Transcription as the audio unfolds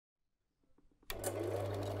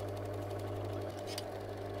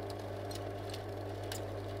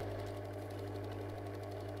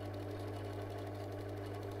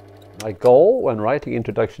My goal when writing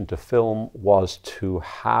Introduction to Film was to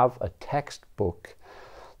have a textbook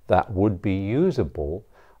that would be usable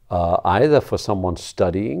either for someone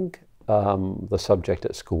studying the subject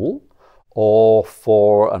at school or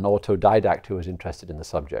for an autodidact who was interested in the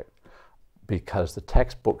subject. Because the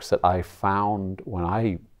textbooks that I found when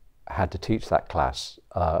I had to teach that class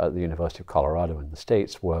at the University of Colorado in the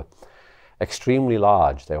States were extremely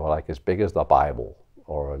large. They were like as big as the Bible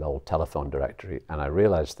or an old telephone directory. And I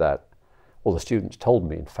realized that, well, the students told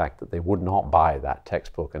me, in fact, that they would not buy that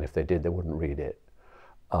textbook, and if they did, they wouldn't read it.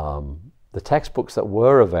 The textbooks that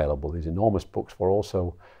were available, these enormous books, were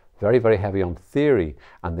also very, very heavy on theory,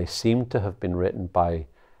 and they seemed to have been written by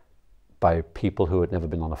people who had never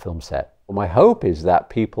been on a film set. My hope is that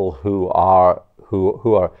people who are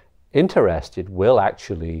interested will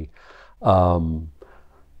actually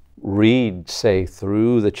read, say,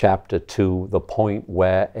 through the chapter to the point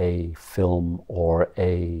where a film or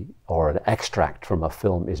an extract from a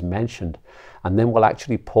film is mentioned, and then will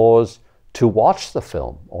actually pause to watch the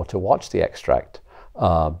film or to watch the extract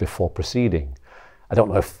before proceeding. I don't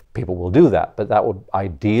know if people will do that, but that would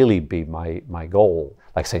ideally be my goal.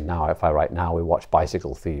 Like say now, if I write Now We Watch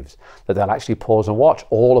Bicycle Thieves, that they'll actually pause and watch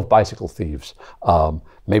all of Bicycle Thieves.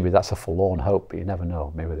 Maybe that's a forlorn hope, but you never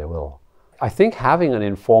know, maybe they will. I think having an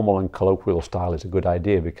informal and colloquial style is a good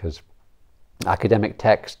idea because academic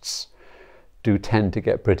texts do tend to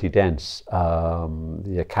get pretty dense.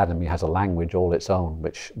 The academy has a language all its own,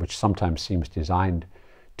 which sometimes seems designed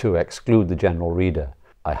to exclude the general reader.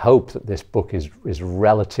 I hope that this book is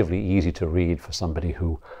relatively easy to read for somebody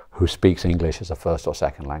who speaks English as a first or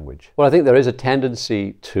second language. Well, I think there is a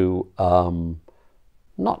tendency to,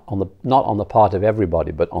 not on the part of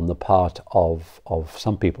everybody, but on the part of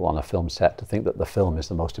some people on a film set, to think that the film is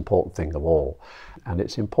the most important thing of all. And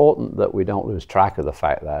it's important that we don't lose track of the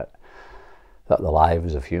fact that the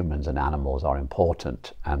lives of humans and animals are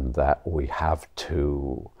important, and that we have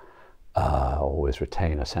to always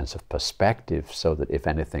retain a sense of perspective, so that if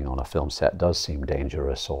anything on a film set does seem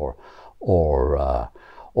dangerous or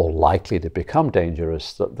likely to become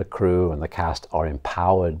dangerous, that the crew and the cast are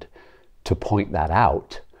empowered to point that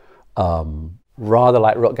out. Rather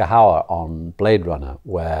like Rutger Hauer on Blade Runner,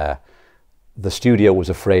 where the studio was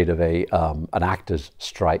afraid of an actors'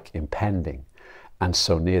 strike impending. And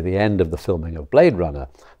so near the end of the filming of Blade Runner,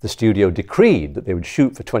 the studio decreed that they would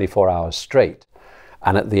shoot for 24 hours straight.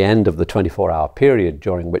 And at the end of the 24-hour period,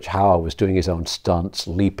 during which Hauer was doing his own stunts,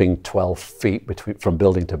 leaping 12 feet from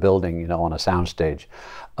building to building, on a soundstage,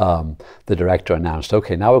 the director announced,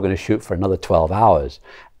 okay, now we're going to shoot for another 12 hours.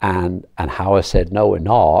 And Hauer said, no, we're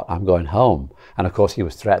not, I'm going home. And of course he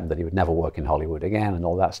was threatened that he would never work in Hollywood again and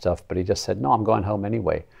all that stuff, but he just said, no, I'm going home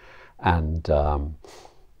anyway. And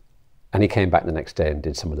he came back the next day and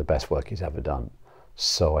did some of the best work he's ever done.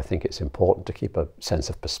 So I think it's important to keep a sense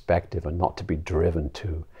of perspective and not to be driven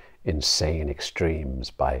to insane extremes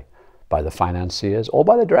by the financiers or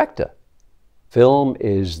by the director. Film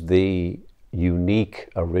is the unique,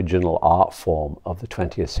 original art form of the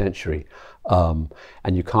 20th century. And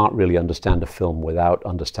you can't really understand a film without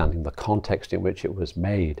understanding the context in which it was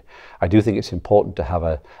made. I do think it's important to have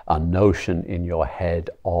a notion in your head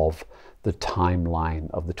of the timeline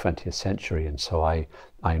of the 20th century. And so I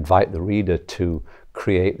invite the reader to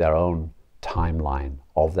create their own timeline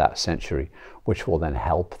of that century, which will then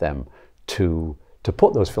help them to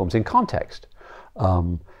put those films in context.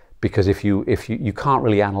 Because if you can't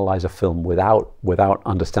really analyze a film without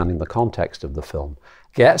understanding the context of the film.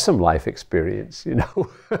 Get some life experience,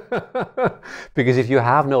 because if you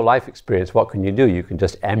have no life experience, what can you do? You can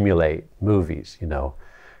just emulate movies,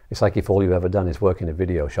 It's like if all you've ever done is work in a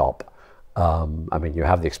video shop. You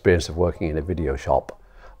have the experience of working in a video shop,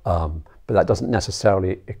 but that doesn't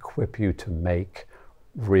necessarily equip you to make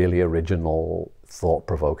really original,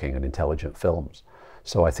 thought-provoking and intelligent films.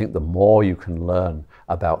 So I think the more you can learn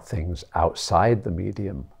about things outside the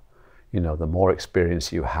medium, the more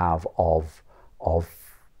experience you have of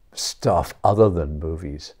stuff other than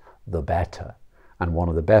movies, the better. And one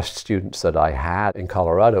of the best students that I had in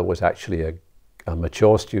Colorado was actually a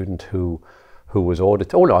mature student who was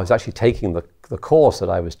ordered. I was actually taking the course that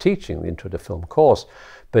I was teaching, the Intro to Film course,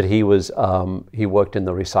 but he worked in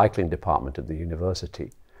the recycling department at the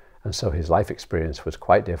university. And so his life experience was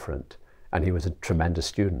quite different, and he was a tremendous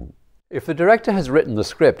student. If the director has written the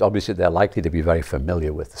script, obviously they're likely to be very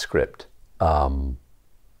familiar with the script.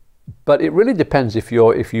 But it really depends if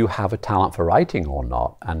you have a talent for writing or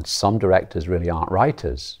not. And some directors really aren't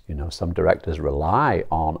writers. Some directors rely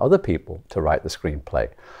on other people to write the screenplay.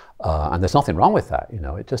 And there's nothing wrong with that.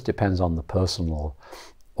 It just depends on the personal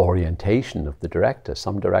orientation of the director.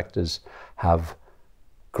 Some directors have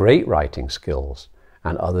great writing skills,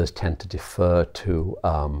 and others tend to defer to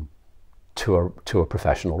a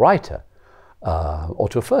professional writer, or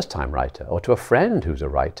to a first-time writer, or to a friend who's a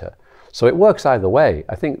writer. So it works either way.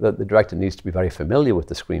 I think that the director needs to be very familiar with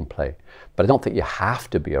the screenplay, but I don't think you have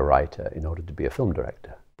to be a writer in order to be a film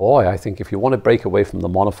director. Boy, I think if you want to break away from the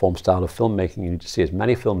monoform style of filmmaking, you need to see as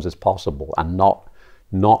many films as possible, and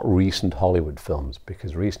not recent Hollywood films,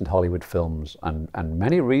 because recent Hollywood films and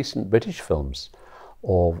many recent British films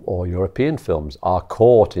or European films are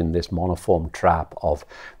caught in this monoform trap of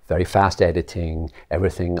very fast editing,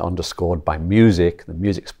 everything underscored by music. The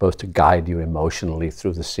music's supposed to guide you emotionally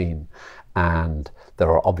through the scene, and there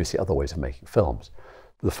are obviously other ways of making films.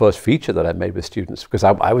 The first feature that I made with students, because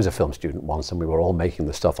I was a film student once and we were all making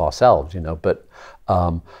the stuff ourselves, but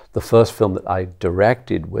the first film that I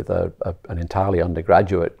directed with an entirely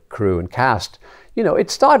undergraduate crew and cast, it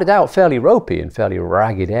started out fairly ropey and fairly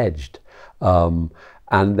ragged-edged.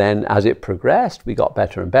 And then as it progressed, we got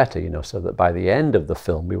better and better, so that by the end of the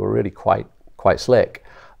film, we were really quite slick.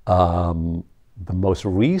 The most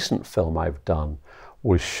recent film I've done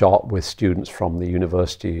was shot with students from the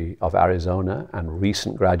University of Arizona and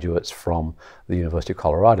recent graduates from the University of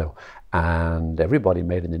Colorado. And everybody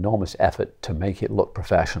made an enormous effort to make it look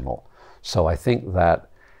professional. So I think that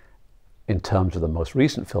in terms of the most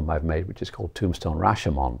recent film I've made, which is called Tombstone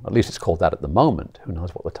Rashomon, at least it's called that at the moment, who knows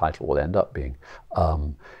what the title will end up being,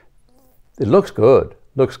 it looks good,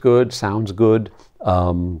 sounds good,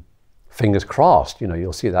 fingers crossed,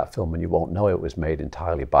 you'll see that film and you won't know it was made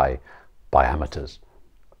entirely by amateurs,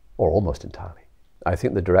 or almost entirely. I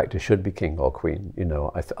think the director should be king or queen,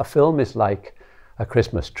 a film is like a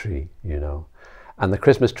Christmas tree, and the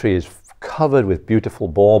Christmas tree is covered with beautiful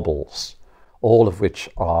baubles, all of which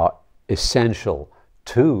are essential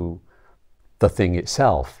to the thing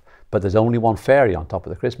itself, but there's only one fairy on top of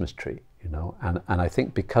the Christmas tree, and I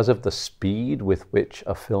think because of the speed with which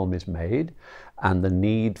a film is made and the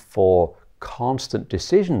need for constant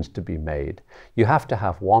decisions to be made, you have to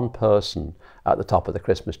have one person at the top of the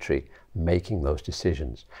Christmas tree making those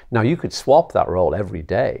decisions. Now, you could swap that role every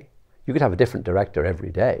day. You could have a different director every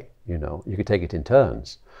day, you could take it in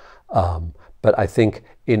turns. But I think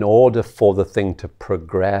in order for the thing to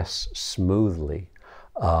progress smoothly,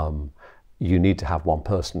 you need to have one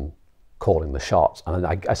person calling the shots. And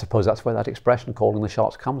I suppose that's where that expression, calling the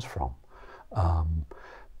shots, comes from.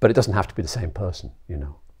 But it doesn't have to be the same person,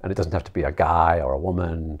 and it doesn't have to be a guy or a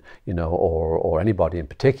woman, or anybody in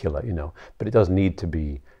particular, but it does need to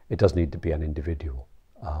be an individual.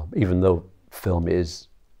 Even though film is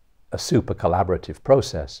a super collaborative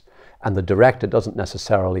process, and the director doesn't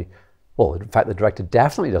necessarily, well, in fact, the director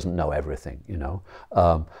definitely doesn't know everything,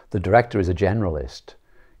 the director is a generalist.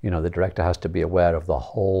 The director has to be aware of the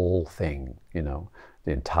whole thing, the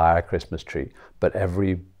entire Christmas tree, but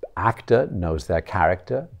every actor knows their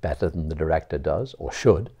character better than the director does, or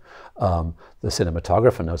should. The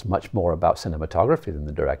cinematographer knows much more about cinematography than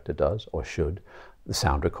the director does, or should. The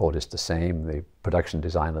sound recordist the same, the production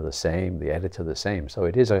designer the same, the editor the same. So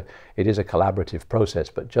it is a collaborative process,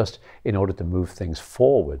 but just in order to move things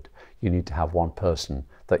forward, you need to have one person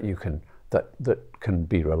that can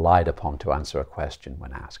be relied upon to answer a question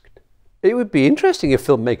when asked. It would be interesting if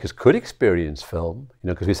filmmakers could experience film,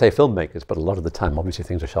 because we say filmmakers, but a lot of the time, obviously,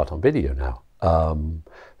 things are shot on video now.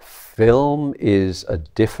 Film is a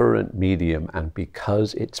different medium, and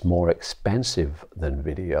because it's more expensive than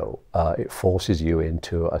video, it forces you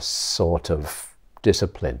into a sort of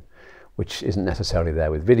discipline, which isn't necessarily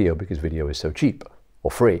there with video, because video is so cheap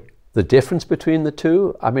or free. The difference between the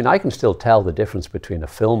two, I can still tell the difference between a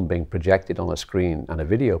film being projected on a screen and a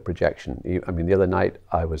video projection. The other night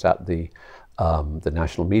I was at the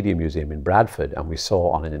National Media Museum in Bradford, and we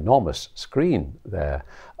saw on an enormous screen there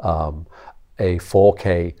a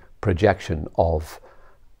 4K projection of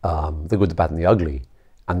The Good, the Bad and the Ugly.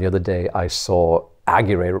 And the other day I saw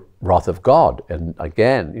Aguirre, Wrath of God, and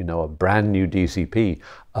again, a brand new DCP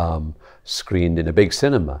screened in a big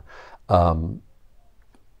cinema.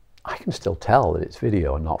 I can still tell that it's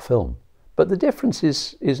video and not film, but the difference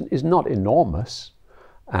is not enormous.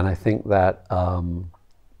 And I think that the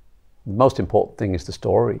most important thing is the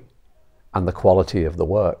story and the quality of the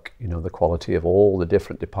work, the quality of all the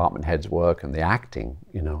different department heads' work and the acting,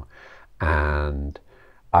 and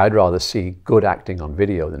I'd rather see good acting on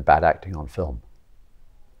video than bad acting on film.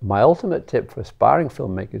 My ultimate tip for aspiring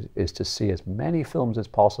filmmakers is to see as many films as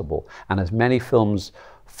possible, and as many films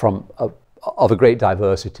of a great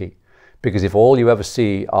diversity, because if all you ever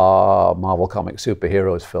see are Marvel Comics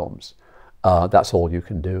superheroes films, that's all you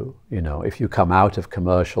can do. If you come out of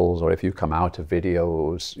commercials, or if you come out of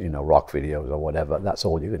videos, rock videos or whatever, that's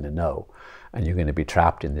all you're going to know. and you're going to be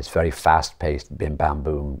trapped in this very fast-paced bim bam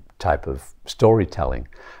boom type of storytelling.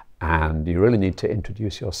 And you really need to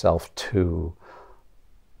introduce yourself to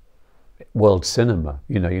world cinema.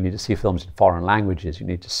 You know, you need to see films in foreign languages. You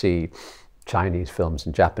need to see Chinese films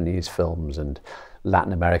and Japanese films and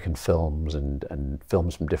Latin American films and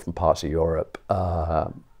films from different parts of Europe.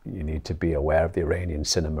 You need to be aware of the Iranian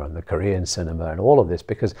cinema and the Korean cinema and all of this,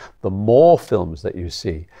 because the more films that you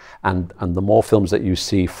see, and the more films that you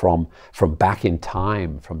see from back in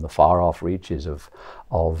time, from the far off reaches of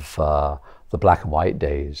the black and white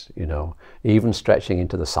days, you know, even stretching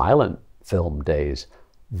into the silent film days,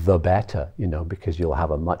 the better, you know, because you'll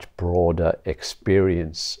have a much broader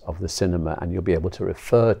experience of the cinema, and you'll be able to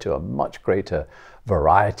refer to a much greater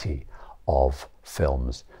variety of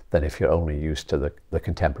films than if you're only used to the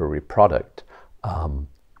contemporary product.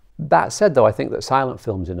 That said, though, I think that silent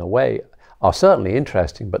films in a way are certainly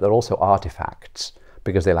interesting, but they're also artifacts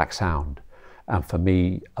because they lack sound. And for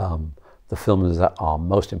me, the films that are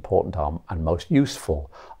most important and most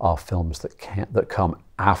useful are films that come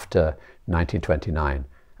after 1929,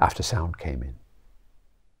 after sound came in.